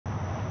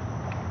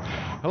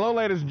Hello,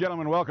 ladies and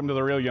gentlemen. Welcome to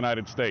the real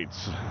United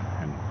States,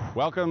 and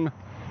welcome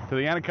to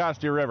the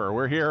Anacostia River.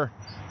 We're here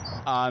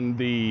on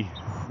the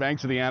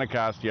banks of the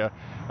Anacostia,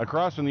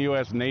 across from the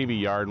U.S. Navy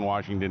Yard in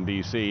Washington,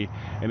 D.C.,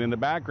 and in the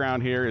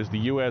background here is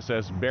the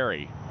USS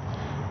Barry.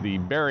 The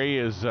Barry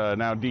is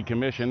now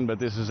decommissioned, but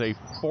this is a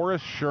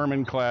Forrest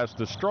Sherman-class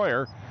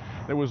destroyer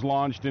that was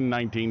launched in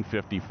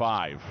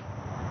 1955.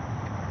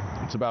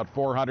 It's about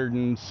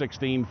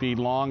 416 feet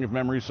long, if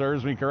memory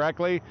serves me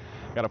correctly.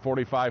 Got a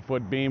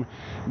 45-foot beam.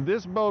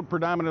 This boat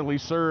predominantly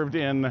served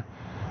in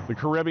the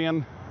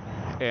Caribbean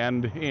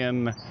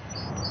and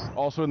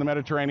also in the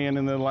Mediterranean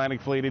and the Atlantic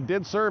Fleet. It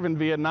did serve in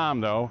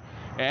Vietnam, though,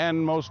 and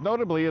most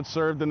notably it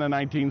served in the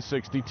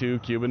 1962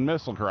 Cuban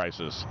Missile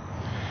Crisis.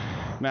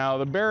 Now,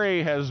 the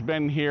Barry has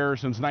been here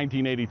since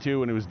 1982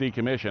 when it was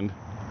decommissioned.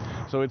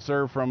 So it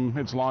served from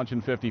its launch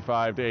in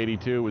 55 to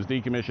 82, was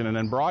decommissioned and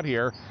then brought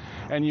here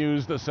and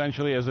used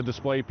essentially as a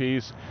display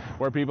piece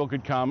where people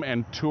could come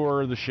and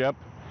tour the ship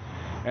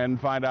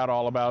and find out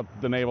all about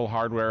the naval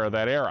hardware of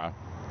that era.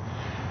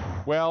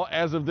 Well,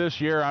 as of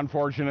this year,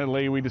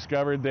 unfortunately, we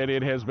discovered that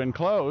it has been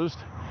closed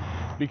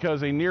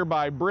because a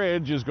nearby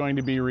bridge is going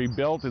to be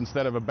rebuilt.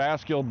 Instead of a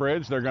bascule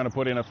bridge, they're going to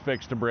put in a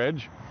fixed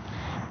bridge.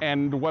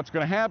 And what's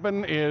going to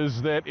happen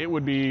is that it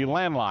would be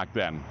landlocked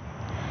then.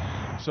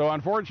 So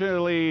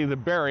unfortunately, the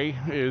Barry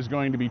is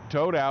going to be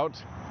towed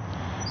out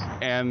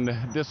and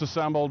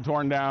disassembled,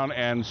 torn down,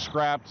 and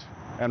scrapped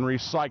and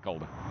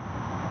recycled.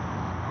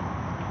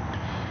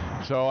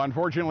 So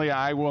unfortunately,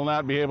 I will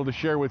not be able to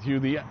share with you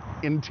the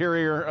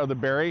interior of the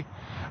Barry.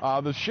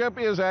 The ship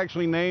is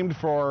actually named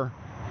for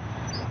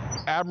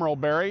Admiral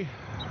Barry,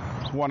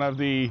 one of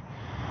the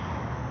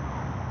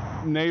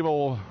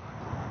naval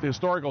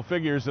historical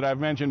figures that I've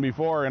mentioned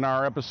before in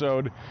our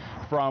episode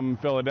from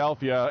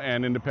Philadelphia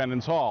and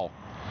Independence Hall.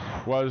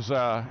 Was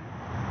of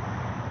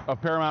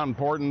paramount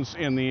importance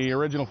in the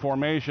original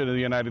formation of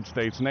the United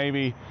States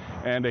Navy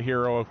and a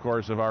hero, of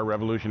course, of our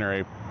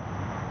Revolutionary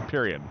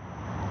period.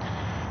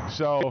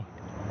 So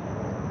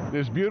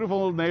this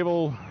beautiful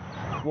naval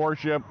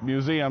warship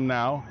museum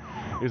now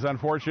is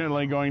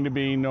unfortunately going to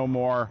be no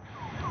more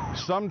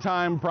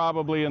sometime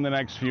probably in the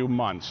next few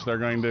months. They're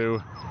going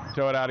to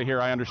tow it out of here,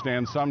 I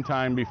understand,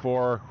 sometime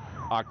before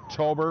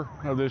October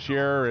of this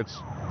year. It's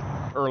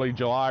early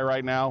July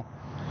right now.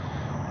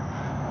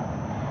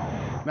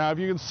 Now, if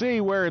you can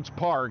see where it's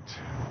parked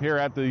here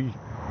at the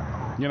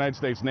United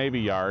States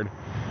Navy Yard,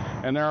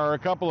 and there are a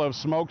couple of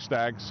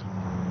smokestacks.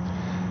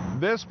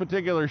 This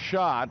particular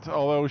shot,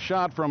 although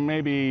shot from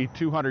maybe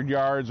 200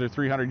 yards or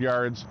 300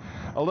 yards,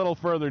 a little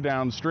further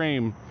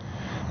downstream,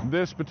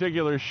 this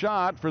particular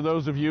shot, for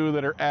those of you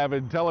that are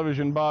avid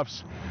television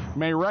buffs,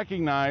 may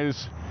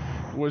recognize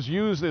was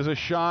used as a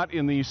shot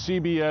in the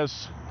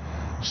CBS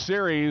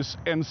series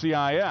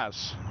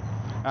NCIS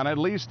on at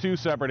least 2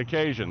 separate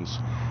occasions.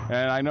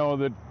 And I know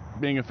that,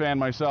 being a fan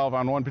myself,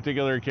 on one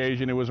particular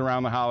occasion it was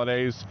around the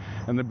holidays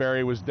and the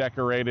Barry was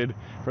decorated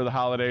for the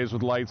holidays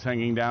with lights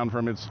hanging down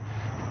from its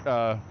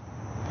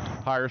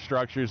higher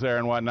structures there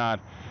and whatnot.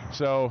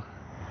 So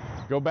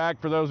go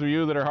back, for those of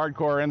you that are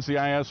hardcore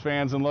NCIS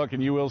fans, and look,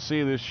 and you will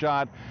see this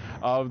shot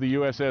of the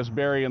USS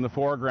Barry in the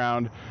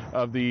foreground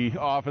of the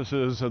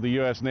offices of the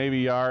U.S. Navy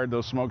Yard.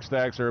 Those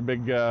smokestacks are a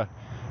big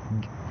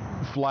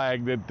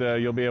flag that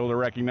you'll be able to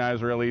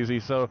recognize real easy.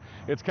 So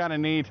it's kind of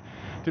neat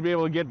to be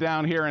able to get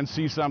down here and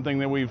see something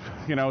that we've,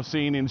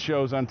 seen in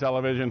shows on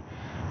television.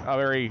 A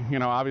very,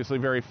 obviously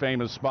very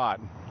famous spot.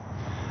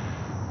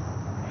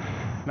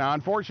 Now,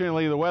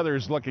 unfortunately, the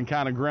weather's looking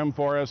kind of grim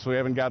for us. We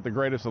haven't got the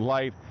greatest of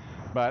light,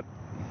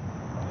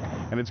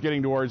 and it's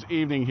getting towards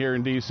evening here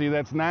in D.C.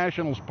 That's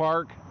Nationals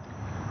Park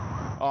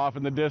off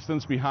in the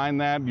distance. Behind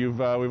that, we've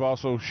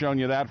also shown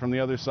you that from the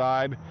other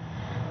side.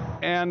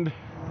 And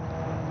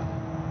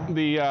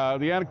the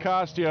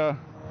Anacostia,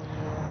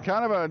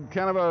 kind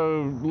of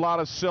a lot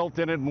of silt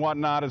in it and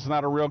whatnot. It's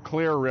not a real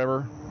clear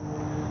river,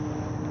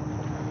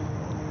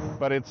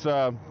 but it's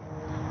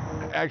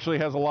actually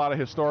has a lot of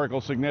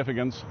historical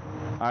significance.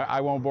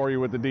 I won't bore you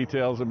with the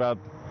details about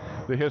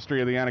the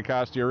history of the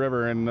Anacostia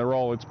River and the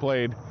role it's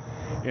played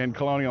in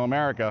colonial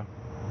America.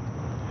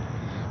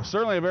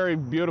 Certainly a very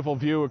beautiful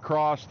view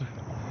across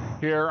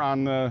here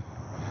on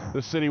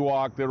the city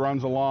walk that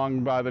runs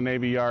along by the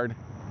Navy Yard.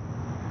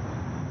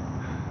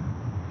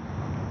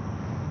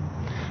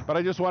 But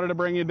I just wanted to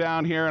bring you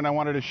down here, and I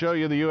wanted to show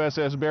you the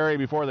USS Barry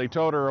before they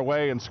towed her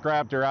away and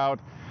scrapped her out.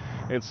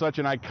 It's such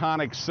an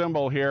iconic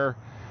symbol here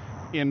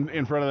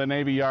in front of the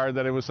Navy Yard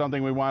that it was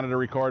something we wanted to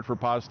record for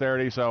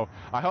posterity. So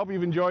I hope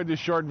you've enjoyed this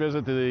short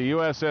visit to the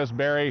USS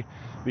Barry,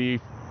 the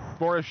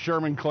Forrest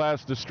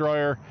Sherman-class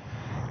destroyer,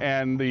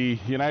 and the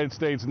United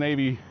States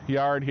Navy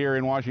Yard here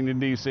in Washington,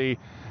 D.C.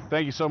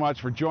 Thank you so much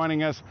for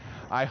joining us.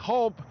 I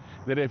hope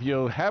that if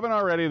you haven't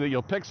already, that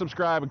you'll pick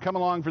subscribe and come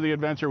along for the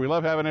adventure. We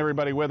love having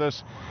everybody with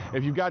us.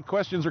 If you've got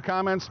questions or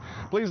comments,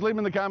 please leave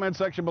them in the comment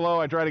section below.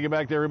 I try to get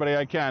back to everybody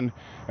I can.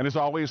 And as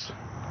always,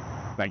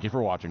 thank you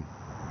for watching.